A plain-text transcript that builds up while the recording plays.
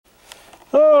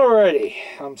Alrighty,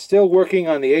 I'm still working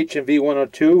on the HMV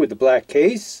 102 with the black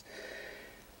case,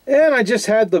 and I just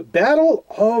had the battle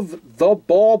of the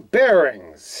ball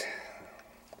bearings.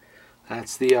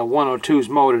 That's the 102's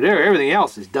motor there. Everything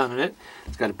else is done in it.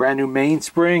 It's got a brand new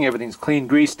mainspring, everything's clean,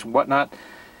 greased, and whatnot.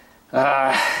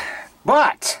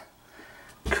 But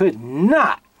could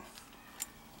not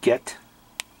get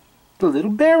the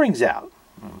little bearings out.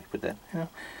 Let me put that.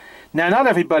 Now, not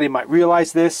everybody might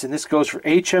realize this, and this goes for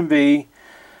HMV,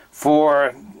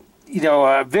 for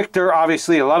Victor,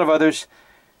 obviously, a lot of others.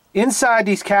 Inside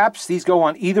these caps, these go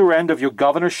on either end of your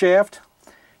governor shaft.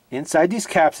 Inside these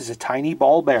caps is a tiny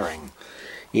ball bearing.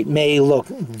 It may look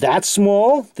that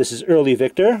small. This is early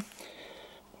Victor.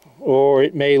 Or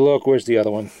it may look, where's the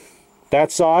other one?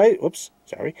 That size, whoops,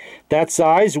 sorry. That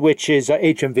size, which is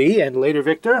HMV and later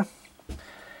Victor.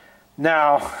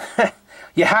 Now,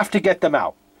 you have to get them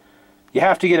out. You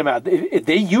have to get them out.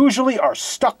 They usually are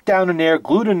stuck down in there,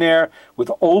 glued in there with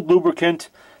old lubricant.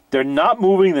 They're not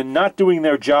moving. They're not doing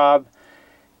their job.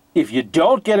 If you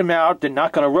don't get them out, they're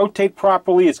not going to rotate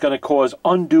properly. It's going to cause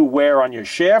undue wear on your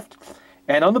shaft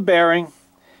and on the bearing,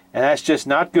 and that's just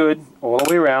not good all the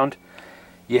way around.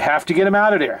 You have to get them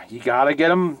out of there. You got to get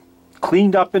them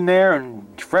cleaned up in there and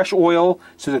fresh oil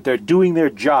so that they're doing their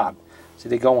job. So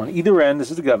they go on either end.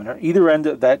 This is the governor. Either end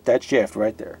of that shaft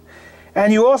right there.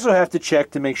 And you also have to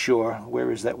check to make sure,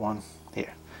 where is that one?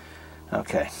 Here.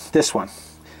 Okay, this one.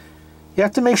 You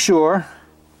have to make sure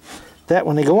that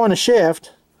when they go on the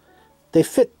shaft, they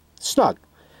fit snug.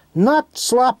 Not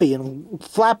sloppy and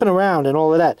flapping around and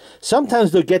all of that.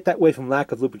 Sometimes they'll get that way from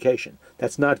lack of lubrication.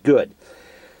 That's not good.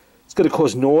 It's going to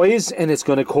cause noise, and it's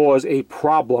going to cause a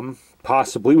problem,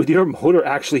 possibly, with your motor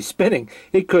actually spinning.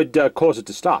 It could cause it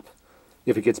to stop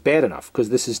if it gets bad enough,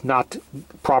 because this is not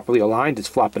properly aligned. It's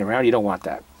flopping around. You don't want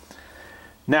that.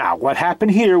 Now, what happened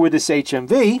here with this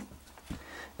HMV,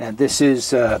 and this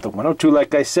is the 102,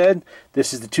 like I said.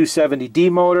 This is the 270D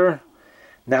motor.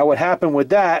 Now, what happened with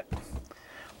that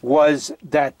was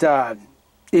that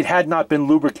it had not been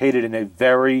lubricated in a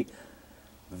very,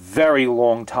 very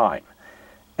long time.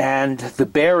 And the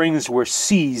bearings were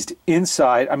seized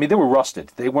inside. I mean, they were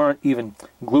rusted. They weren't even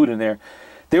glued in there.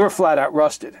 They were flat out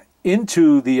rusted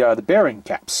into the bearing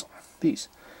caps, these.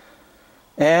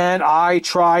 And I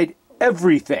tried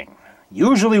everything.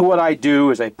 Usually what I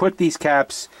do is I put these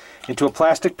caps into a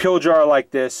plastic pill jar like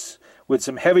this with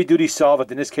some heavy-duty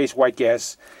solvent, in this case white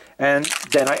gas, and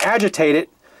then I agitate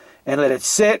it and let it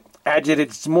sit, agitate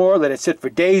it some more, let it sit for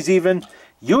days even.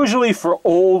 Usually for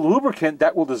old lubricant,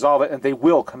 that will dissolve it and they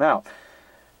will come out.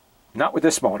 Not with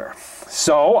this motor.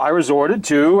 So I resorted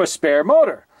to a spare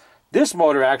motor. This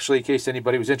motor, actually, in case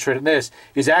anybody was interested in this,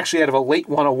 is actually out of a late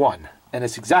 101. And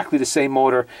it's exactly the same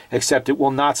motor, except it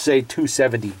will not say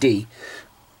 270D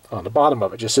on the bottom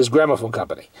of it. It just says Gramophone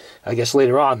Company. I guess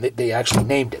later on they actually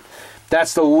named it.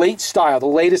 That's the late style, the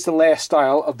latest and last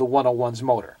style of the 101's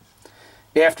motor.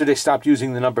 After they stopped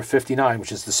using the number 59,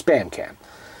 which is the spam can.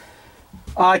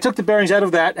 I took the bearings out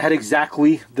of that, had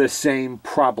exactly the same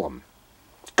problem.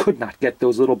 Could not get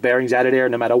those little bearings out of there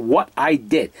no matter what I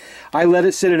did. I let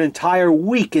it sit an entire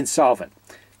week in solvent,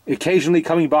 occasionally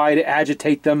coming by to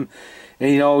agitate them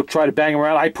and, try to bang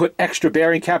around. I put extra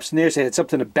bearing caps in there so I had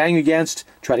something to bang against,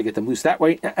 try to get them loose that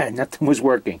way, and nothing was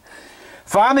working.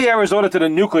 Finally, I resorted to the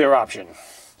nuclear option.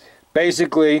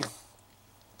 Basically,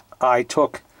 I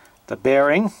took the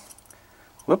bearing,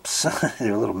 whoops,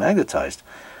 they're a little magnetized,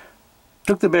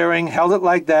 took the bearing, held it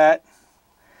like that,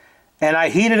 and I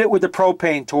heated it with the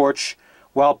propane torch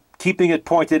while keeping it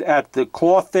pointed at the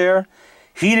cloth there.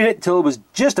 Heated it until it was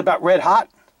just about red hot.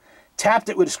 Tapped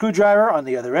it with a screwdriver on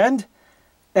the other end.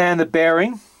 And the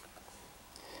bearing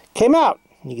came out.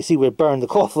 You can see where it burned the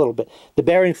cloth a little bit. The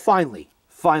bearing finally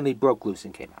broke loose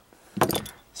and came out.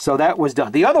 So that was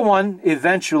done. The other one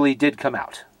eventually did come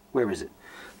out. Where is it?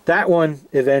 That one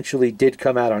eventually did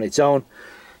come out on its own.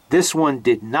 This one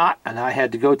did not, and I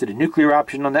had to go to the nuclear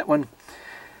option on that one.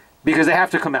 Because they have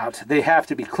to come out. They have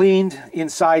to be cleaned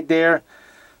inside there.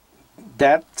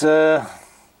 That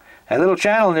little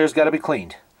channel in there's got to be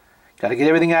cleaned. Got to get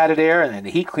everything out of there, and then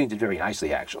the heat cleans it very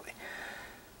nicely, actually.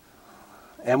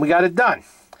 And we got it done.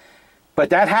 But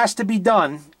that has to be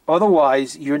done,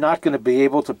 otherwise you're not going to be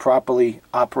able to properly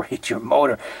operate your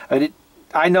motor.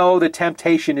 I know the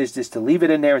temptation is just to leave it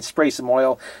in there and spray some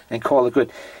oil and call it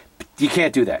good. You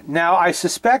can't do that. Now, I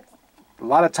suspect a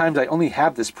lot of times I only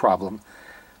have this problem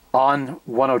on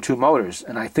 102 motors,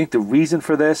 and I think the reason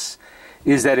for this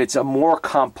is that it's a more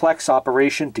complex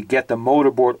operation to get the motor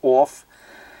board off.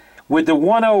 With the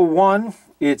 101,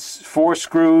 it's 4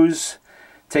 screws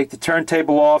take the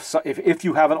turntable off. So if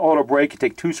you have an auto brake, you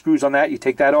take 2 screws on that, you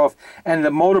take that off, and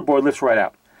the motor board lifts right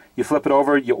out. You flip it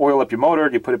over, you oil up your motor,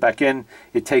 you put it back in.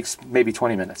 It takes maybe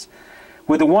 20 minutes.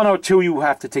 With the 102, you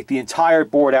have to take the entire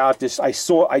board out.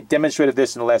 I demonstrated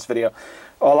this in the last video.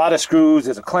 A lot of screws,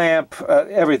 there's a clamp,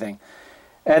 everything.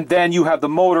 And then you have the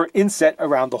motor inset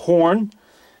around the horn,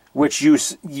 which you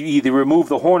either remove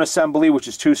the horn assembly, which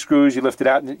is 2 screws, you lift it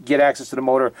out and get access to the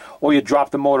motor, or you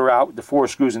drop the motor out with the 4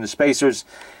 screws and the spacers,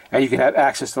 and you can have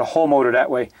access to the whole motor that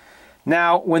way.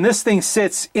 Now, when this thing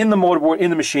sits in the motorboard,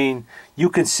 in the machine, you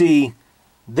can see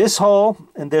this hole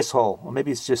and this hole. Or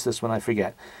maybe it's just this one, I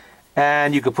forget.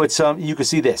 And you could put you can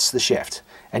see this, the shaft.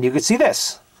 And you can see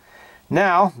this.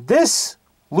 Now, this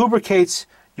lubricates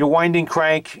your winding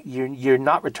crank, your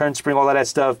knot return spring, all of that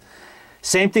stuff.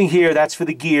 Same thing here, that's for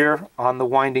the gear on the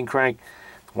winding crank,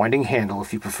 winding handle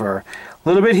if you prefer. A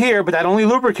little bit here, but that only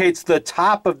lubricates the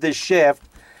top of this shaft.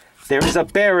 There is a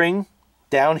bearing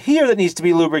down here that needs to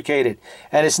be lubricated,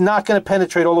 and it's not going to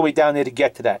penetrate all the way down there to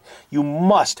get to that. You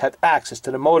must have access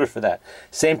to the motor for that.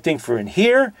 Same thing for in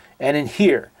here and in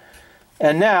here.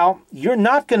 And now, you're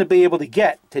not going to be able to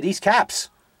get to these caps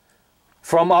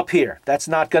from up here. That's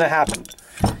not going to happen.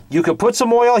 You can put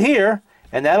some oil here,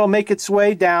 and that'll make its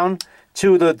way down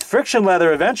to the friction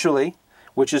leather eventually,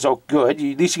 which is good.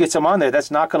 At least you get some on there.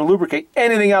 That's not going to lubricate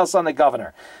anything else on the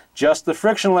governor. Just the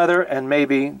friction leather and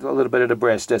maybe a little bit of the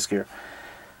brass disc here.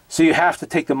 So you have to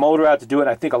take the motor out to do it.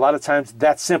 I think a lot of times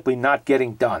that's simply not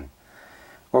getting done,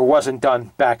 or wasn't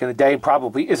done back in the day, and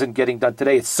probably isn't getting done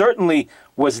today. It certainly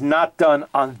was not done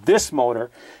on this motor,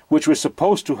 which was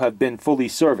supposed to have been fully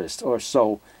serviced, or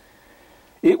so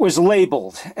it was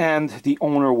labeled, and the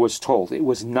owner was told. It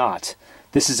was not.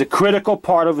 This is a critical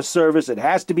part of a service. It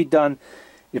has to be done.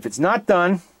 If it's not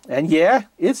done, and yeah,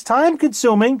 it's time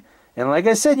consuming, and like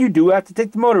I said, you do have to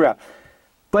take the motor out,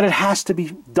 but it has to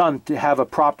be done to have a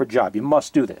proper job. You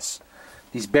must do this.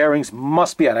 These bearings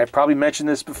must be out. I've probably mentioned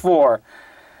this before,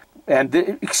 and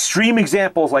the extreme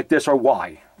examples like this are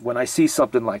why, when I see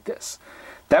something like this.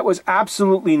 That was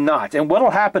absolutely not. And what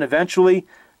will happen eventually,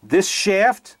 this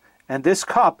shaft and this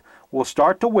cup will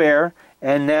start to wear,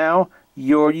 and now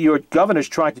your governor's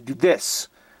trying to do this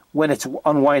when it's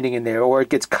unwinding in there, or it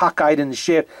gets cockeyed in the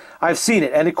shaft. I've seen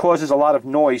it, and it causes a lot of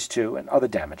noise too, and other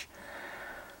damage.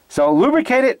 So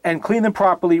lubricate it and clean them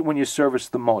properly when you service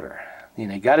the motor.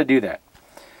 You got to do that.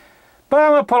 But I'm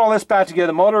going to put all this back together.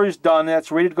 The motor is done.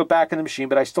 That's ready to go back in the machine,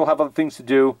 but I still have other things to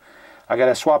do. I got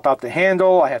to swap out the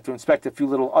handle. I have to inspect a few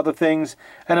little other things.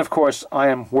 And of course, I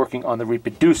am working on the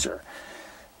reproducer.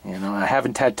 I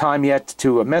haven't had time yet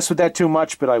to mess with that too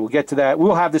much, but I will get to that.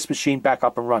 We'll have this machine back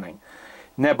up and running.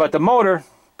 Now, but the motor,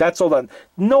 that's all done.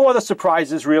 No other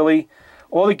surprises, really.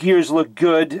 All the gears look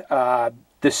good.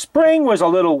 The spring was a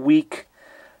little weak,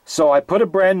 so I put a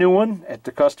brand new one at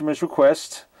the customer's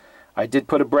request. I did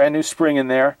put a brand new spring in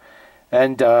there,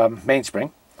 and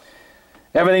mainspring.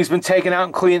 Everything's been taken out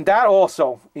and cleaned. That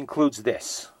also includes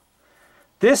this.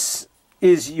 This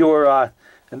is your,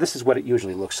 and this is what it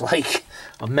usually looks like,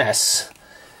 a mess.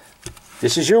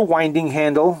 This is your winding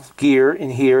handle gear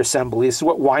in here, assembly. This is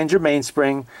what winds your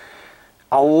mainspring.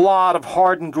 A lot of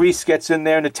hardened grease gets in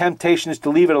there, and the temptation is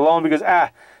to leave it alone because,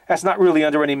 that's not really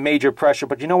under any major pressure.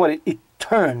 But you know what? It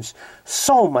turns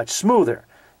so much smoother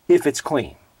if it's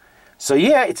clean. So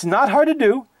yeah, it's not hard to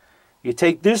do. You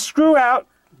take this screw out,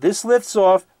 this lifts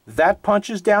off, that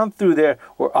punches down through there,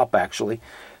 or up actually.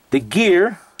 The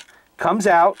gear comes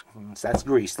out, that's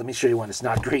greased. Let me show you when it's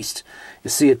not greased. You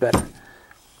see it better.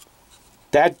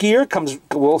 That gear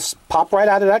will pop right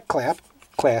out of that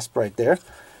clasp right there.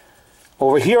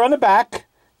 Over here on the back,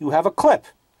 you have a clip.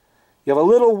 You have a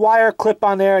little wire clip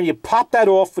on there, and you pop that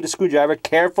off with a screwdriver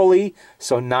carefully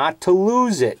so not to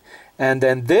lose it. And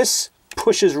then this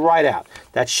pushes right out.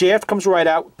 That shaft comes right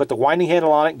out, put the winding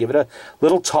handle on it, give it a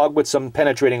little tug with some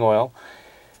penetrating oil.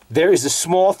 There is a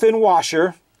small thin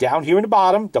washer down here in the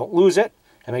bottom. Don't lose it,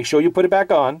 and make sure you put it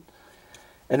back on.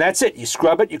 And that's it. You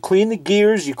scrub it, you clean the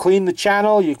gears, you clean the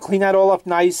channel, you clean that all up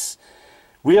nice.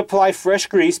 Reapply fresh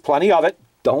grease, plenty of it.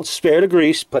 Don't spare the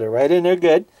grease. Put it right in there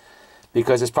good,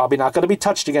 because it's probably not going to be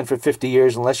touched again for 50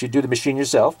 years unless you do the machine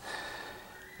yourself.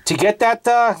 To get that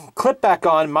clip back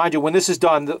on, mind you, when this is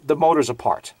done, the motor's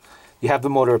apart. You have the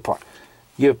motor apart.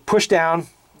 You push down,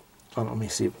 let me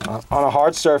see, on a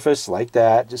hard surface like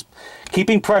that, just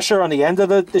keeping pressure on the end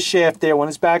of the shaft there when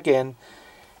it's back in,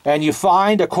 and you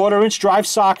find a 1/4-inch drive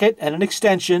socket and an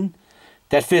extension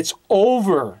that fits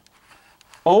over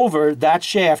that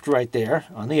shaft right there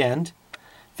on the end.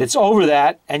 Fits over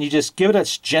that, and you just give it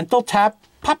a gentle tap,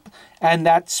 pop, and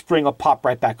that spring will pop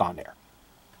right back on there.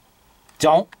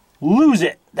 Don't lose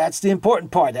it. That's the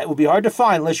important part. That will be hard to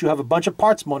find unless you have a bunch of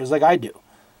parts motors like I do.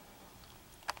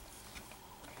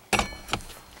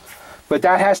 But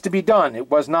that has to be done.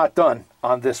 It was not done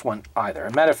on this one either.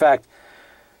 As a matter of fact,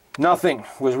 nothing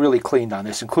was really cleaned on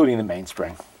this, including the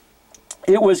mainspring.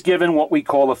 It was given what we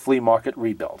call a flea market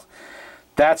rebuild.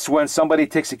 That's when somebody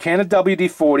takes a can of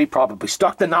WD-40, probably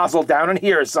stuck the nozzle down in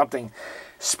here or something,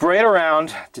 spray it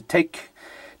around to take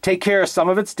care of some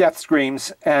of its death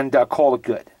screams, and call it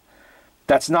good.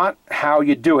 That's not how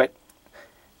you do it.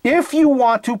 If you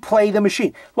want to play the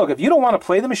machine. Look, if you don't want to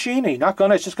play the machine and you're not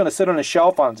gonna, it's just going to sit on a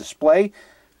shelf on display,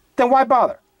 then why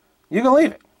bother? You can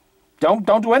leave it. Don't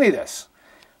do any of this.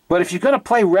 But if you're going to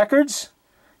play records,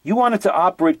 you want it to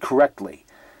operate correctly.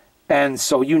 And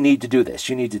so you need to do this.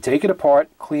 You need to take it apart,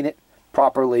 clean it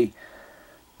properly,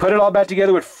 put it all back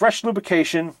together with fresh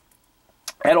lubrication,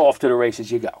 and off to the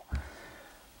races you go.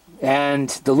 And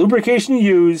the lubrication you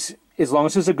use, as long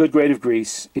as it's a good grade of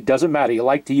grease, it doesn't matter. You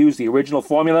like to use the original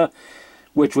formula,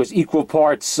 which was equal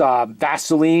parts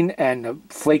Vaseline and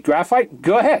flake graphite,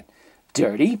 go ahead.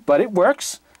 Dirty, but it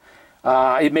works.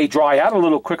 It may dry out a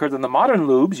little quicker than the modern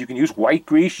lubes. You can use white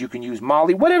grease, you can use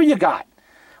Molly, whatever you got.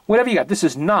 Whatever you got. This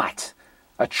is not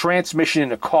a transmission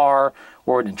in a car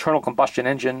or an internal combustion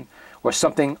engine or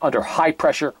something under high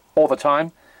pressure all the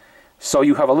time. So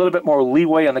you have a little bit more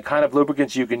leeway on the kind of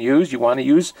lubricants you can use. You want to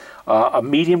use a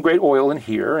medium-grade oil in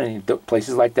here and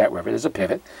places like that, wherever there's a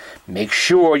pivot. Make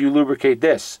sure you lubricate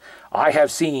this. I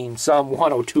have seen some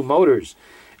 102 motors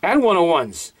and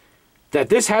 101s that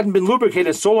this hadn't been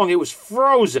lubricated so long it was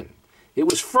frozen. It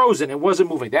was frozen. It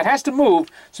wasn't moving. That has to move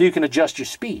so you can adjust your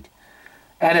speed.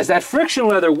 And as that friction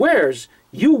leather wears,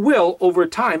 you will, over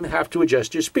time, have to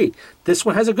adjust your speed. This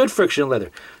one has a good friction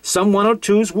leather. Some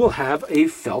 102s will have a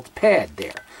felt pad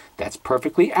there. That's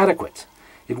perfectly adequate.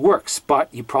 It works, but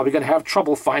you're probably going to have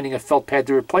trouble finding a felt pad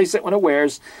to replace it when it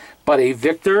wears. But a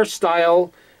Victor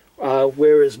style,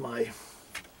 where is my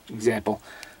example?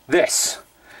 This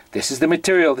is the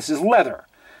material. This is leather.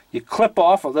 You clip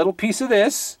off a little piece of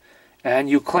this,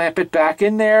 and you clamp it back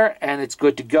in there, and it's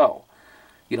good to go.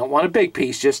 You don't want a big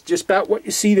piece, just about what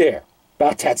you see there.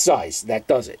 About that size. That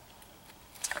does it.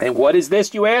 And what is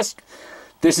this, you ask?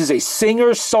 This is a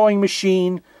Singer sewing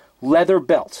machine leather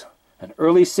belt. An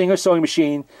early Singer sewing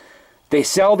machine. They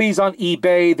sell these on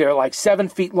eBay. They're like 7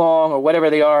 feet long or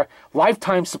whatever they are.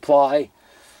 Lifetime supply.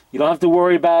 You don't have to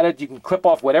worry about it. You can clip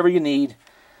off whatever you need.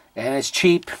 And it's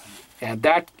cheap. And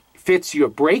that fits your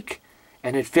brake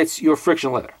and it fits your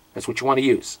friction leather. That's what you want to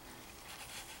use.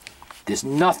 There's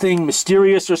nothing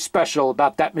mysterious or special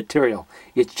about that material.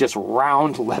 It's just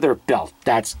round leather belt.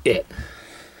 That's it.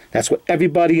 That's what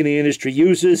everybody in the industry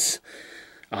uses.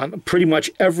 On pretty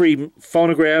much every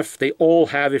phonograph, they all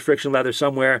have a friction leather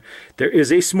somewhere. There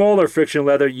is a smaller friction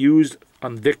leather used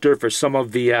on Victor for some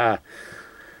of the,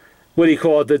 what do you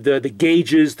call it, the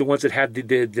gauges, the ones that have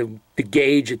the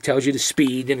gauge. It tells you the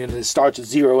speed, and then it starts at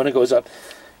 0 and it goes up.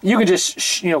 You can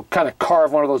just, kind of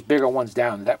carve one of those bigger ones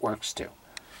down, and that works too.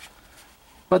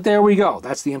 But there we go.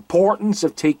 That's the importance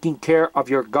of taking care of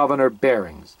your governor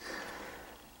bearings.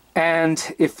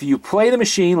 And if you play the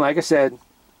machine, like I said,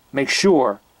 make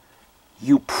sure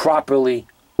you properly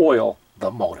oil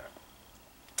the motor.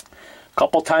 A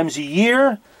couple times a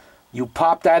year, you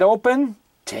pop that open,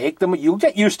 take them, you'll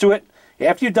get used to it.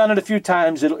 After you've done it a few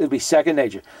times, it'll be second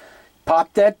nature.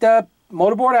 Pop that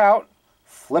motorboard out,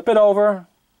 flip it over,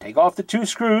 take off the 2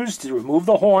 screws to remove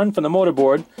the horn from the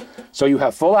motorboard so you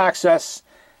have full access,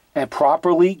 and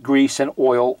properly grease and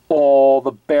oil all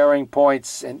the bearing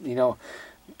points and,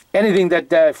 anything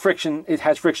that friction, it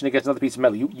has friction against another piece of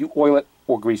metal. You oil it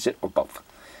or grease it or both.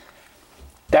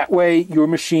 That way your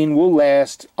machine will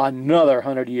last another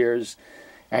 100 years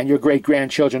and your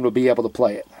great-grandchildren will be able to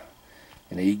play it.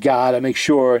 And you got to make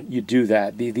sure you do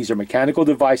that. These are mechanical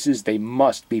devices. They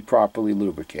must be properly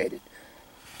lubricated.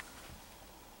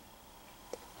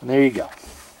 And there you go.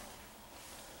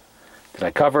 Did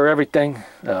I cover everything?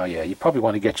 Oh yeah, you probably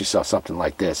want to get yourself something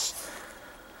like this.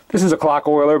 This is a clock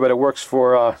oiler, but it works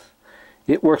for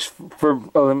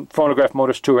phonograph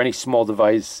motors too, or any small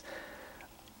device.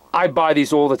 I buy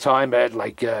these all the time at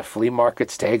like flea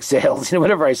markets, tag sales,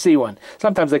 whenever I see one.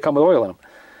 Sometimes they come with oil in them,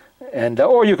 and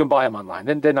or you can buy them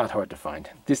online. They're not hard to find.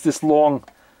 This long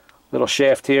little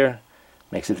shaft here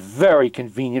makes it very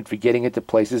convenient for getting into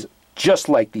places just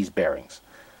like these bearings.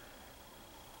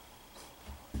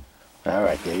 All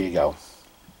right, there you go.